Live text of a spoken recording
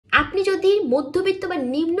যদি মধ্যবিত্ত বা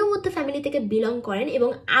নিম্নমধ্য ফ্যামিলি থেকে বিলং করেন এবং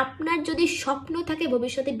আপনার যদি স্বপ্ন থাকে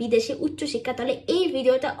ভবিষ্যতে বিদেশে উচ্চশিক্ষা, তাহলে এই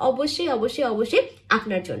ভিডিওটা অবশ্যই অবশ্যই অবশ্যই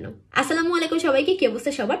আপনার জন্য। আসসালামু আলাইকুম সবাইকে, কি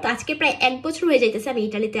অবস্থা সবার? তো আজকে প্রায় 1 বছর হয়ে যাইতেছে আমি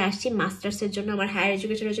ইটালিতে আসছি মাস্টার্সের জন্য, আমার হায়ার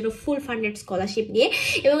এডুকেশনের জন্য ফুল ফান্ডেড স্কলারশিপ নিয়ে।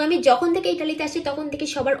 এবং আমি যখন থেকে ইটালিতে আসছি তখন থেকে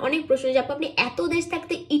সবার অনেক প্রশ্ন যে আপনি এত দেশ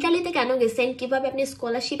থাকতে ইটালিতে কেন গেছেন, কিভাবে আপনি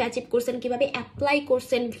স্কলারশিপ অ্যাচিভ করছেন, কিভাবে অ্যাপ্লাই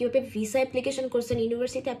করছেন, কিভাবে ভিসা অ্যাপ্লিকেশন করছেন,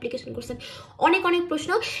 ইউনিভার্সিটি অ্যাপ্লিকেশন করছেন, অনেক অনেক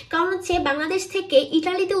প্রশ্ন। কারণ হচ্ছে বাংলাদেশ থেকে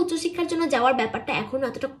ইটালিতে উচ্চশিক্ষার জন্য যাওয়ার ব্যাপারটা এখন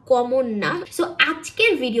এতটা কমন না। সো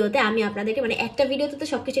আজকের ভিডিওতে আমি আপনাদেরকে একটা ভিডিওতে তো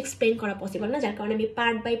সবকিছু এক্সপ্লেন করা পসিবল না, যার কারণে আমি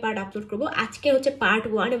পার্ট বাই পার্ট আপলোড করবো। আজকে হচ্ছে পার্ট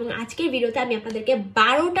 1 এবং আজকের ভিডিওতে আমি আপনাদেরকে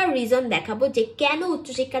 12টা রিজন দেখাবো যে কেন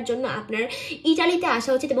উচ্চশিক্ষার জন্য আপনার ইটালিতে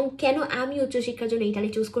আসা উচিত এবং কেন আমি উচ্চশিক্ষার জন্য ইটালি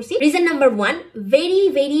চুজ করছি। Reason number 1, very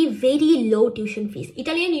very very low tuition fees.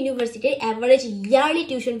 Italian ইউনিভার্সিটির অ্যাভারেজ ইয়ারলি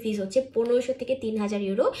টিউশন ফিস হচ্ছে 1500 থেকে 3000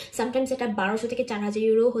 ইউরো, সামটাইমস এটা 1200 থেকে 4000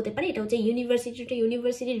 ইউরো হতে পারে। এটা হচ্ছে university two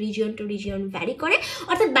university, region two region vary করে।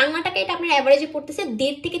 অর্থাৎ বাংলা টাকা এটা আপনার অ্যাভারেজে পড়তেছে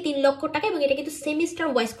 1.5 থেকে 3 লক্ষ টাকা। এবং এটা কিন্তু সেমিস্টার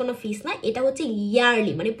ওয়াইজ কোনো ফিস না, এটা হচ্ছে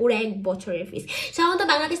ইয়ারলি, মানে পুরো 1 বছরের ফিস। সাধারণত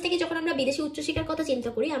বাংলাদেশ থেকে যখন আমরা বিদেশি উচ্চশিক্ষার কথা চিন্তা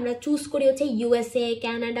করি, আমরা চুজ করি হচ্ছে ইউএসএ,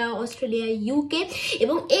 কানাডা, অস্ট্রেলিয়া, ইউকে।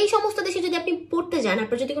 এবং এই সমস্ত দেশে যদি আপনি পড়তে যান,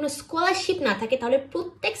 আপনার যদি কোনো স্কলারশিপ না থাকে, তাহলে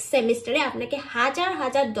প্রত্যেক সেমিস্টারে আপনাকে হাজার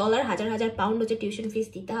হাজার ডলার, হাজার হাজার পাউন্ড হচ্ছে টিউশন ফিস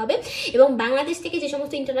দিতে হবে। এবং বাংলাদেশ থেকে যে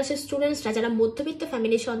সমস্ত ইন্টারন্যাশনাল স্টুডেন্টসরা, যারা মধ্যবিত্ত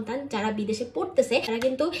ফ্যামিলির সন্তান, যারা বিদেশে পড়তেছে, তারা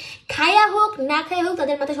কিন্তু খায়া হোক না খায়া হোক,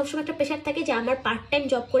 তাদের মাথায় সবসময় একটা প্রেশার থাকে যে আমার পার্ট টাইম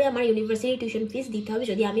জব করে আমার ইউনিভার্সিটি টিউশন ফিস দিতে হবে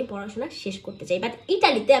যদি আমি পড়াশোনা শেষ করতে চাই। বাট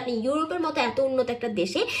ইটালিতে আপনি ইউরোপের মতো এত উন্নত একটা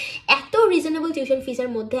দেশে এত রিজনেবল টিউশন ফিসের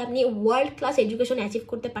মধ্যে আপনি ওয়ার্ল্ড ক্লাস এডুকেশন অ্যাচিভ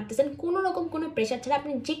করতে পারতেছেন কোনো রকম কোনো প্রেশার ছাড়া।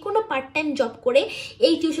 আপনি যে কোনো পার্ট টাইম জব করে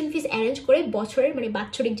এই টিউশন ফিস অ্যারেঞ্জ করে বছরের মানে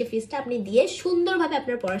বাৎসরিক যে ফিসটা আপনি দিয়ে সুন্দরভাবে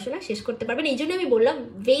আপনার পড়াশোনা শেষ করতে পারবেন। এই জন্য আমি বললাম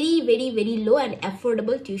very very very low and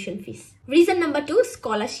affordable tuition fees. Reason number 2,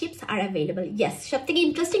 scholarships R available. Yes, সব থেকে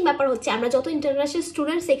ইন্টারেস্টিং ব্যাপার হচ্ছে আমরা যত ইন্টারন্যাশনাল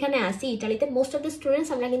স্টুডেন্টস এখানে আসি ইটালিতে, মোস্ট অফ দ্য স্টুডেন্টস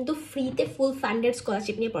আমরা কিন্তু ফ্রিতে ফুল ফান্ডেড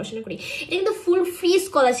স্কলারশিপ নিয়ে পড়াশোনা করি। এটা কিন্তু ফুল ফ্রি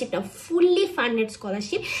স্কলারশিপ না, ফুললি ফান্ডেড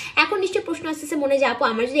স্কলারশিপ। এখন নিশ্চয়ই প্রশ্ন আসতেছে মনে যে আপু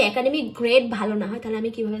আমার যদি একাডেমিক গ্রেড ভালো না হয় তাহলে আমি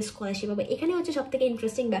কিভাবে স্কলারশিপ পাবো? এখানে হচ্ছে সব থেকে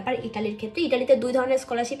ইন্টারেস্টিং ব্যাপার ইটালির ক্ষেত্রে। ইটালিতে 2 ধরনের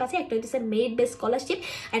স্কলারশিপ আছে, একটা হচ্ছে মেরিট বেস স্কলারশিপ,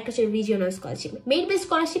 একটা হচ্ছে রিজিওনাল স্কলারশিপ। মেরিট বেস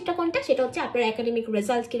স্কলারশিপটা কোনটা? সেটা হচ্ছে আপনার একাডেমিক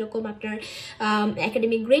রেজাল্ট কিরকম, আপনার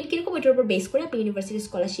একাডেমিক গ্রেড কিরকম, এটার উপর বেস করে আপনি ইউনিভার্সিটির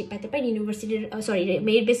স্কলারশিপ পাইতে পারেন,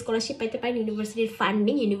 মেরিট বেস স্কলারশিপ পাইতে পারেন, ইউনিভার্সিটির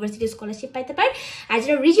ফান্ডিং, ইউনিভার্সিটির স্কলারশিপ পাইতে পারেন। আর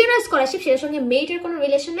যেটা রিজিওনাল স্কলারশিপ, সেটার সঙ্গে মেরিটের কোনো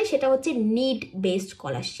রিলেশন নেই, সেটা হচ্ছে নিড বেসড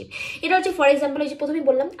স্কলারশিপ। এটা হচ্ছে ফর এক্সাম্পল, ওই যে প্রথমেই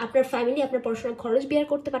বললাম আপনার ফ্যামিলি আপনার পড়াশোনার খরচ বিয়ার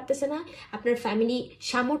করতে পারতেছে না, আপনার ফ্যামিলি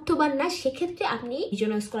সামর্থ্যবান না, সেক্ষেত্রে আপনি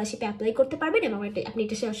রিজিওনাল স্কলারশিপে অ্যাপ্লাই করতে পারবেন এবং আপনি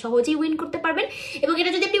এটা সহজেই উইন করতে পারবেন। এবং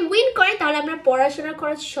এটা যদি আপনি উইন করেন তাহলে আপনার পড়াশোনার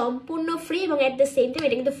খরচ সম্পূর্ণ ফ্রি এবং অ্যাট দ্য সেম টাইম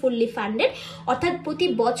এটা কিন্তু ফুললি ফান্ডেড। অর্থাৎ প্রতি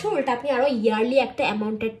বছর ওটা আপনি আরো ইয়ারলি একটা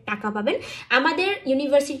অ্যামাউন্টের টাকা পাবেন। আমাদের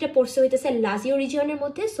ইউনিভার্সিটিটা পড়ছে হইতেছে লাজিও রিজিয়নের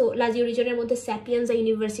মধ্যে। সো লাজিও রিজিয়নের মধ্যে স্যাপিয়েন্সা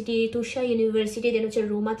ইউনিভার্সিটি, তুষা ইউনিভার্সিটি, দেন হচ্ছে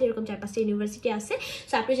রোমাতে, এরকম 4-5টা ইউনিভার্সিটি আছে।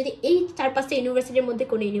 সো আপনি যদি এই 4-5টা ইউনিভার্সিটির মধ্যে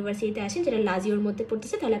কোনো ইউনিভার্সিটিতে আসেন যেটা লাজিওর মধ্যে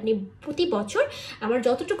পড়তেছে, তাহলে আপনি প্রতি বছর, আমার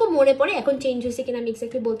যতটুকু মনে পড়ে, এখন চেঞ্জ হয়েছে কিনা আমি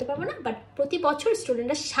এক্স্যাক্টলি বলতে পারবো না, বাট প্রতি বছর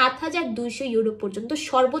স্টুডেন্টরা 7200 ইউরো পর্যন্ত,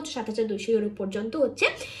 সর্বোচ্চ 7200 ইউরো পর্যন্ত হচ্ছে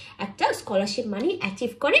একটা স্কলারশিপ মানি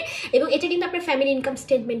অ্যাচিভ করে। এবং এটা কিন্তু আপনার ফ্যামিলি ইনকাম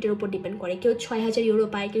স্টেটমেন্টের উপর ডিপেন্ড করে। কেউ 6000 ইউরো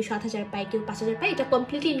পায়, কেউ 7000 পায়, কেউ 5000 পায়। এটা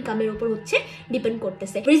কমপ্লিটলি ইনকামের উপর হচ্ছে ডিপেন্ড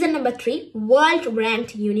করতেছে। Reason number 3, world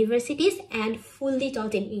ranked universities and fully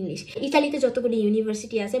taught in English. ইতালিতে যতগুলি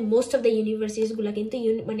ইউনিভার্সিটি আছে, মোস্ট অফ দ্য ইউনিভার্সিটিস গুলো কিন্তু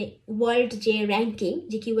মানে ওয়ার্ল্ড যে র্যাঙ্কিং,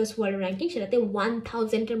 যে কিউএস ওয়ার্ল্ড র্যাঙ্কিং, সেটাতে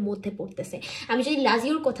 1000-এর মধ্যে পড়তেছে। আমি যদি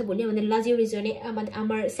লাজিওর কথা বলি, আমাদের লাজিও রিজনে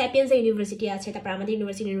আমার স্যাপিয়েন্সা ইউনিভার্সিটি আছে, তারপর আমাদের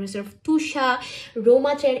ইউনিভার্সিটি অফ তুষা,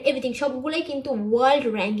 রোমাট্রেন, এভরিথিং সবগুলোই কিন্তু ওয়ার্ল্ড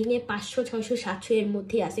র্যাঙ্কিংয়ে 500, 600, 700 এর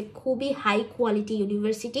মধ্যে আছে। খুবই হাই কোয়ালিটি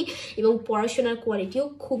ইউনিভার্সিটি এবং পড়াশোনার কোয়ালিটিও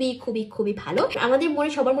খুবই খুবই খুবই ভালো। আমাদের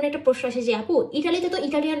সবার মনে একটা প্রশ্ন আসে যে আপু ইটালিতে তো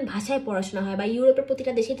ইটালিয়ান ভাষায় পড়াশোনা হয়, বা ইউরোপের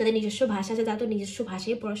প্রতিটা দেশে তাদের নিজস্ব ভাষা আছে, তারা তো নিজস্ব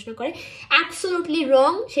ভাষায় পড়াশোনা করে। অ্যাবসোলুটলি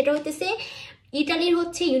রং। সেটা হতেছে ইটালির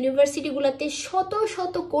হচ্ছে ইউনিভার্সিটিগুলোতে শত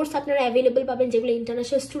শত কোর্স আপনারা অ্যাভেলেবল পাবেন যেগুলো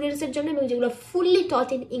ইন্টারন্যাশনাল স্টুডেন্টসের জন্য এবং যেগুলো ফুললি টট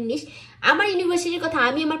ইন ইংলিশ। আমার ইউনিভার্সিটির কথা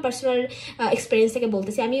আমি আমার পার্সোনাল এক্সপিরিয়েন্স থেকে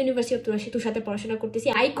বলতেছি। আমি ইউনিভার্সিটি অফ তুষার সাথে পড়াশোনা করতেছি।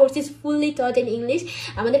 Course is fully taught in English.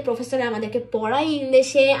 আমাদের প্রফেসররা আমাদেরকে পড়ায়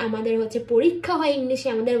ইংলিশে, আমাদের হচ্ছে পরীক্ষা হয় ইংলিশে,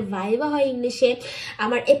 আমাদের ভাইভা হয় ইংলিশে,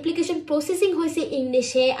 আমার অ্যাপ্লিকেশন প্রসেসিং হয়েছে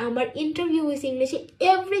ইংলিশে, আমার ইন্টারভিউ হয়েছে ইংলিশে,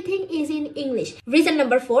 everything is in English. Reason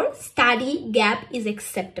number 4, study gap is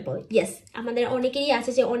acceptable. Yes, আমাদের অনেকেরই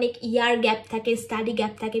আছে যে অনেক ইয়ার গ্যাপ থাকে, স্টাডি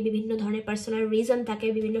গ্যাপ থাকে, বিভিন্ন ধরনের পার্সোনাল রিজন থাকে,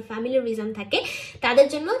 বিভিন্ন ফ্যামিলির রিজন থাকে। তাদের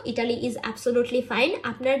জন্য ইটালি ইজ অ্যাবসোলুটলি ফাইন।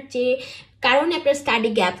 আপনার যে কারণে আপনার স্টাডি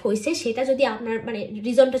গ্যাপ হয়েছে সেটা যদি আপনার মানে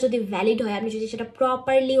রিজনটা যদি ভ্যালিড হয়, আপনি যদি সেটা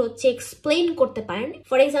প্রপারলি হচ্ছে এক্সপ্লেইন করতে পারেন।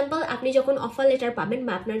 ফর এক্সাম্পল, আপনি যখন অফার লেটার পাবেন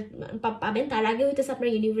বা আপনার পাবেন তার আগে হইতেছে আপনার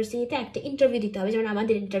ইউনিভার্সিটিতে একটা ইন্টারভিউ দিতে হবে। যেমন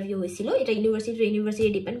আমাদের ইন্টারভিউ হয়েছিল, এটা ইউনিভার্সিটি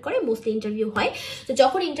ডিপেন্ড করে, মোস্টলি ইন্টারভিউ হয়। তো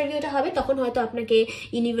যখন ইন্টারভিউটা হবে তখন হয়তো আপনাকে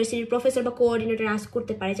ইউনিভার্সিটির প্রফেসর বা কোঅর্ডিনেটর আস্ক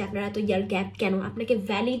করতে পারে যে আপনারা তো ইয়ার গ্যাপ কেন, আপনাকে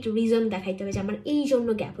ভ্যালিড রিজন দেখাইতে হবে যে আমার এই জন্য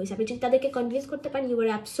গ্যাপ হয়েছে। আপনি যদি তাদেরকে কনভিন্স করতে পারেন ইউ আর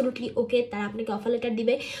অ্যাবসলিউটলি ওকে, তারা আপনাকে অফার লেটার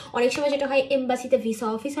দিবে। অনেক সময় যেটা হয়, এম্বাসিতে ভিসা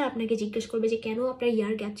অফিসার আপনাকে জিজ্ঞেস করবে যে কেন আপনার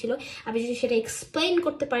ইয়ার গ্যাপ ছিল, আপনি যদি সেটা এক্সপ্লেইন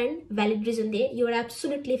করতে পারেন ভ্যালিড রিজন দিয়ে, you R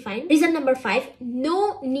absolutely fine. Reason number 5, no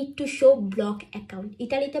need to show block account.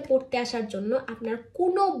 ইতালিতে পড়তে আসার জন্য আপনার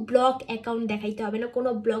কোনো ব্লক অ্যাকাউন্ট দেখাইতে হবে না। কোনো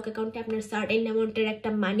ব্লক অ্যাকাউন্টে আপনার সার্টেন অ্যামাউন্টের একটা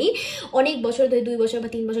মানি অনেক বছর ধরে, 2 বছর বা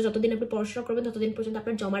 3 বছর, যতদিন আপনি পড়াশোনা করবেন ততদিন পর্যন্ত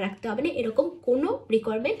আপনার জমা রাখতে হবে না, এরকম কোনো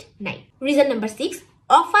রিকোয়ারমেন্ট নাই। রিজন নাম্বার 6,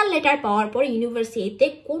 অফার লেটার পাওয়ার পর ইউনিভার্সিটিতে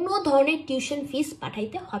কোনো ধরনের টিউশন ফিস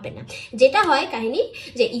পাঠাইতে হবে না। যেটা হয় কাহিনী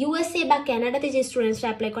যে ইউএসএ বা কানাডাতে যে স্টুডেন্টসরা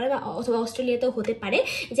অ্যাপ্লাই করে বা অথবা অস্ট্রেলিয়াতেও হতে পারে,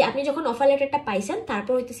 যে আপনি যখন অফার লেটারটা পাইছেন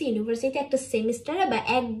তারপর হইতেছে ইউনিভার্সিটিতে একটা সেমিস্টারে বা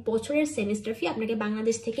 1 বছরের সেমিস্টার ফি আপনাকে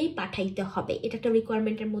বাংলাদেশ থেকেই পাঠাইতে হবে। এটা একটা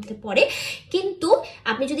রিকোয়ারমেন্টের মধ্যে পড়ে। কিন্তু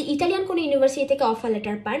আপনি যদি ইটালিয়ান কোনো ইউনিভার্সিটি থেকে অফার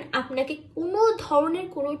লেটার পান, আপনাকে কোনো ধরনের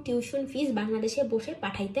কোনো টিউশন ফিস বাংলাদেশে বসে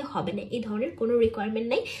পাঠাইতে হবে না, এই ধরনের কোনো রিকোয়ারমেন্ট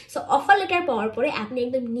নাই। সো অফার লেটার পাওয়ার পরে আপনি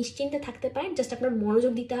একদম নিশ্চিন্তে থাকতে পারেন। জাস্ট আপনার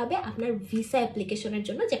মনোযোগ দিতে হবে আপনার ভিসা অ্যাপ্লিকেশনের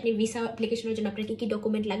জন্য, যে আপনি ভিসা অ্যাপ্লিকেশনের জন্য আপনার কি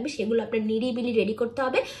ডকুমেন্ট লাগবে সেগুলো আপনার নিরিবিলি রেডি করতে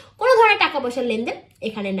হবে। কোনো ধরনের টাকা পয়সার লেনদেন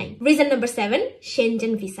এখানে নাই। Reason number 7,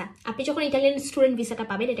 Shenzhen visa. আপনি যখন ইটালিয়ান স্টুডেন্ট ভিসাটা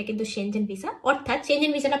পাবেন, এটা কিন্তু শেনজেন ভিসা, অর্থাৎ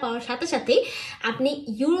শেনজেন ভিসাটা পাওয়ার সাথে সাথেই আপনি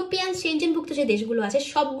ইউরোপিয়ান শেনজেনভুক্ত যে দেশগুলো আছে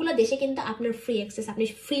সবগুলো দেশে কিন্তু আপনার ফ্রি অ্যাক্সেস, আপনি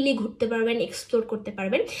ফ্রিলি ঘুরতে পারবেন, এক্সপ্লোর করতে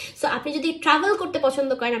পারবেন। সো আপনি যদি ট্রাভেল করতে পছন্দ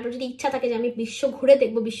করেন, আপনার যদি ইচ্ছা থাকে যে আমি বিশ্ব ঘুরে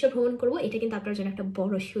দেখবো, বিশ্ব ভ্রমণ করবো, এটা কিন্তু আপনার জন্য একটা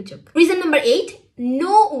বড় সুযোগ। Reason number 8,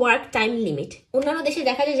 no work time limit. অন্যান্য দেশে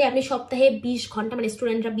দেখা যায় যে আপনি সপ্তাহে 20 ঘন্টা, মানে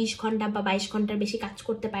স্টুডেন্টরা 20 ঘন্টা বা 22 ঘন্টার বেশি কাজ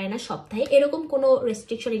করতে পারে না সপ্তাহে, এরকম কোনো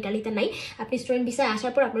রেস্ট্রিকশন ইটালিতে নাই। আপনি স্টুডেন্ট ভিসায়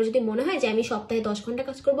আসার পর আপনার যদি মনে হয় যে আমি সপ্তাহে 10 ঘন্টা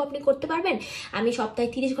কাজ করবো, আপনি করতে পারবেন। আমি সপ্তাহে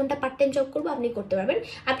 30 ঘন্টা পার্ট টাইম জব করবো, আপনি করতে পারবেন।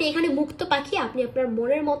 আপনি এখানে মুক্ত পাখি, আপনি আপনার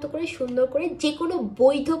মনের মতো করে সুন্দর করে যে কোনো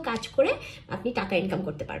বৈধ কাজ করে আপনি টাকা ইনকাম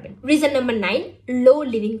করতে পারবেন। রিজন নাম্বার 9, লো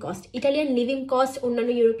living cost. Italian living cost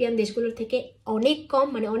অন্যান্য ইউরোপিয়ান দেশগুলোর থেকে অনেক কম,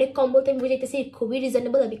 মানে অনেক কম বলতে আমি বুঝাইতেছি খুবই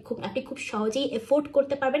রিজনেবল। আপনি খুব সহজেই এফোর্ড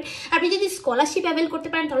করতে পারবেন। আপনি যদি স্কলারশিপ অ্যাভেল করতে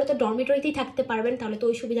পারেন তাহলে তো ডরমিটরিতেই থাকতে পারবেন, তাহলে তো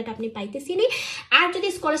ওই সুবিধাটা আপনি পাইতেছিনি। আর যদি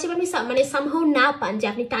স্কলারশিপ আপনি মানে সামহাও না পান, যে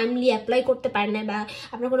আপনি টাইমলি অ্যাপ্লাই করতে পারেন না বা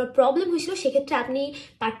আপনার কোনো প্রবলেম হয়েছিল, সেক্ষেত্রে আপনি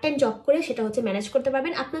পার্ট টাইম জব করে সেটা হচ্ছে ম্যানেজ করতে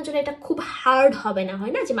পারবেন। আপনার জন্য এটা খুব হার্ড হবে না,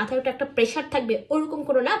 হয় না যে মাথার উপরে একটা প্রেশার থাকবে, ওরকম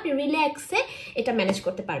কোনো না, আপনি রিল্যাক্সে এটা ম্যানেজ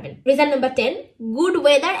করতে পারবেন। Reason number 10, good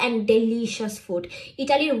weather and delicious food.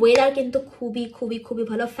 ইটালির ওয়েদার কিন্তু খুবই খুবই খুবই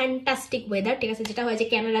ভালো, ফ্যান্টাস্টিক ওয়েদার, ঠিক আছে। যেটা হয় যে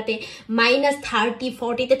ক্যানাডাতে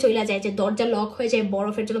 -30-40-তে চলে যায়, যে দরজা লক হয়ে যায়,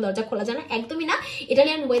 বরফের জন্য দরজা খোলা যায় না, একদমই না।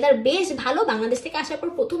 ইটালিয়ান ওয়েদার বেশ ভালো। বাংলাদেশ থেকে আসার পর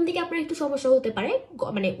প্রথম দিকে আপনার একটু সমস্যা হতে পারে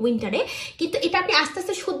মানে উইন্টারে, কিন্তু এটা আপনি আস্তে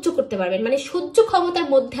আস্তে সহ্য করতে পারবেন, মানে সহ্য ক্ষমতার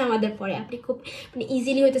মধ্যে আমাদের পরে আপনি খুব মানে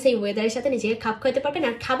ইজিলি হইতেছে এই ওয়েদারের সাথে নিজেকে খাপ খাইতে পারবেন।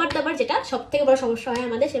 আর খাবার দাবার, যেটা সব থেকে বড় সমস্যা হয়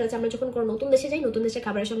আমাদের, সেটা হচ্ছে আমরা যখন কোনো নতুন দেশে যাই, নতুন দেশের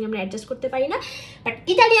খাবারের সঙ্গে আমরা অ্যাডজাস্ট করতে পারি না। বাট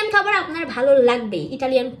ইটালিয়ান খাবার আপনার ভালো লাগবেই।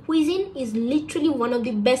 Italian cuisine is literally one of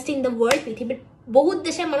the best in the world. পৃথিবীর বহুত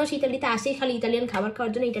দেশের মানুষ ইতালিতে আসে খালি ইটালিয়ান খাবার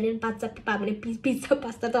খাওয়ার জন্য। ইটালিয়ান পাস্তা, মানে পিৎজা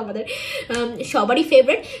পাস্তা তো আমাদের সবারই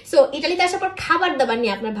ফেভারিট। সো ইটালিতে আসার পর খাবার দাবার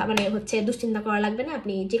নিয়ে আপনার মানে হচ্ছে দুশ্চিন্তা করা লাগবে না।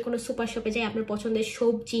 আপনি যে কোনো সুপার শপে যাই আপনার পছন্দের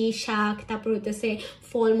সবজি, শাক, তারপর হইতেছে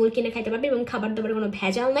ফলমূল কিনে খাইতে পারবেন এবং খাবার দাবার কোনো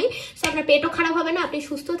ভেজাল নাই। সো আপনার পেটও খারাপ হবে না, আপনি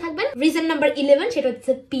সুস্থ থাকবেন। রিজন নাম্বার 11, সেটা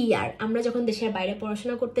হচ্ছে পিআর। আমরা যখন দেশের বাইরে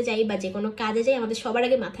পড়াশোনা করতে যাই বা যে কোনো কাজে যাই, আমাদের সবার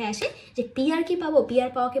আগে মাথায় আসে যে পিআর কি পাবো, পিআর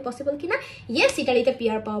পাওয়া কি পসিবল কিনা। ইয়েস, ইটালিতে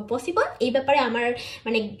পিআর পাওয়া পসিবল। এই ব্যাপারে আমার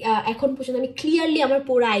মানে এখন পর্যন্ত আমি ক্লিয়ারলি আমার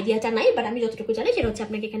পুরো আইডিয়াটা নাই, বাট আমি যতটুকু জানি সেটা হচ্ছে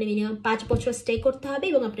আপনাকে এখানে মিনিমাম 5 বছর স্টে করতে হবে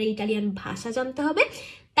এবং আপনার ইটালিয়ান ভাষা জানতে হবে।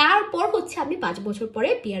 তারপর হচ্ছে আপনি 5 বছর পরে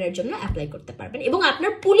পিআর এর জন্য অ্যাপ্লাই করতে পারবেন এবং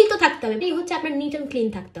আপনার পুলিত থাকতে হবে, এই হচ্ছে আপনার নিট অ্যান্ড ক্লিন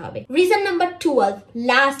থাকতে হবে। Reason number 12,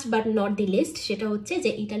 last but not the list, সেটা হচ্ছে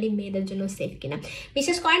যে ইটালি মেয়েদের জন্য সেফ কিনা।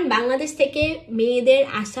 বিশেষ করেন বাংলাদেশ থেকে মেয়েদের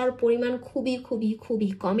আসার পরিমাণ খুবই খুবই খুবই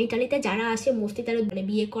কম। ইটালিতে যারা আসে মোস্টলি তারা মানে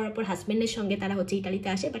বিয়ে করার পর হাজবেন্ডের সঙ্গে তারা হচ্ছে ইটালিতে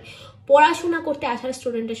আসে, বাট পড়াশোনা করতে আসার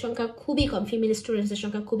স্টুডেন্টের সংখ্যা খুবই কম, ফিমেল স্টুডেন্টসের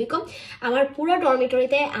সংখ্যা খুবই কম। আমার পুরো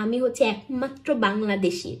ডরমিটরিতে আমি হচ্ছে একমাত্র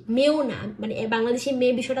বাংলাদেশি, মেয়েও না, মানে বাংলাদেশি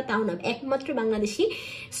মেয়ে বিষয়টা তাও না, একমাত্র বাংলাদেশি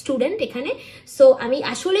স্টুডেন্ট এখানে। সো আমি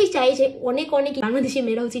আসলেই চাই যে অনেক অনেক বাংলাদেশি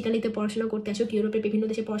মেয়েরা হচ্ছে ইটালিতে পড়াশোনা করতে আসুক, ইউরোপের বিভিন্ন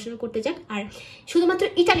দেশে পড়াশোনা করতে যাক। আর শুধুমাত্র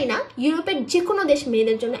ইটালি না, ইউরোপের যে কোনো দেশ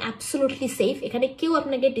মেয়েদের জন্য অ্যাবসলুটলি সেফ। এখানে কেউ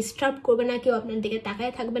আপনাকে ডিস্টার্ব করবে না, কেউ আপনার দিকে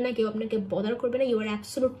তাকায় থাকবে না, কেউ আপনাকে বদার করবে না, you R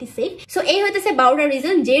absolutely safe. So এই হইতেছে 12টা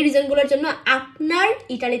রিজন, যে রিজনগুলোর জন্য আপনার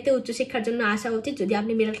ইটালিতে উচ্চশিক্ষার জন্য আসা উচিত যদি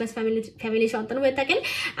আপনি মিডল ক্লাস ফ্যামিলির সন্তান হয়ে থাকেন।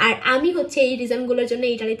 আর আমি হচ্ছে এই রিজনগুলোর জন্য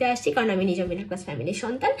ইটালিতে আসছি কারণ আমি নিজেও মিডল ক্লাস ফ্যামিলির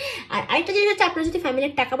সন্তান। আর আরেকটা জিনিস হচ্ছে, আপনার যদি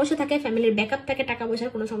ফ্যামিলির টাকা পয়সা থাকে, ফ্যামিলির ব্যাকআপ থাকে, টাকা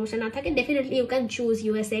পয়সার কোনো সমস্যা না থাকে, definitely you can choose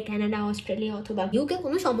USA, Canada, Australia অথবা ইউকে,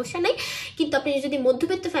 কোনো সমস্যা নাই। কিন্তু আপনি যদি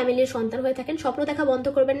মধ্যবিত্ত ফ্যামিলির সন্তান হয়ে থাকেন, স্বপ্ন দেখা বন্ধ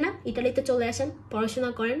করবেন না, ইটালিতে চলে আসেন,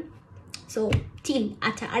 পড়াশোনা করেন। সো চিল।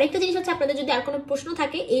 আচ্ছা, আরেকটা জিনিস হচ্ছে, আপনাদের যদি আর কোনো প্রশ্ন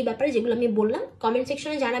থাকে এই ব্যাপারে যেগুলো আমি বললাম, কমেন্ট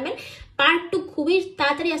সেকশনে জানাবেন। পার্ট 2 খুবই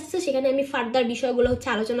তাড়াতাড়ি আসছে, সেখানে আমি ফার্দার বিষয়গুলো হচ্ছে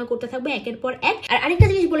আলোচনা করতে থাকবো একের পর এক। আর আরেকটা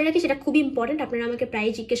জিনিস বলে রাখি, সেটা খুবই ইম্পর্টেন্ট। আপনারা আমাকে প্রায়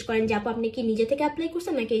জিজ্ঞেস করেন যে আপু আপনি কি নিজে থেকে অ্যাপ্লাই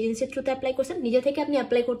করছেন নাকি এজেন্সির থ্রুতে অ্যাপ্লাই করছেন? নিজে থেকে আপনি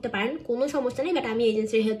অ্যাপ্লাই করতে পারেন, কোনো সমস্যা নেই, বাট আমি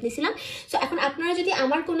এজেন্সির হেল্প নিয়েছিলাম। সো এখন আপনারা যদি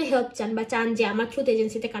আমার কোনো হেল্প চান বা চান যে আমার থ্রুতে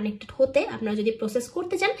এজেন্সিতে কানেক্টেড হতে, আপনারা যদি প্রসেস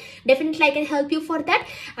করতে চান, definitely I can help you for that.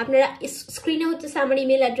 আপনারা স্ক্রিনে হচ্ছে আমার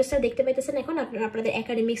ইমেল অ্যাড্রেসটা দেখতে পাইতেছেন। এখন আপনারা আপনাদের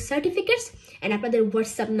একাডেমিক সার্টিফিকেটস এন্ড আপনাদের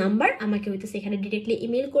হোয়াটসঅ্যাপ নাম্বার আমাকে হইতেছে এখানে ডিরেক্টলি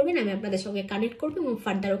ইমেল করবেন, আমি আপনাদের সঙ্গে কানেক্ট করবো এবং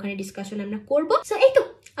ফার্দার ওখানে ডিসকাশন আমরা করবো। সো এই তো,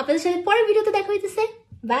 আপনাদের সাথে পরের ভিডিওতে দেখা হইতেছে।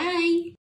 বাই।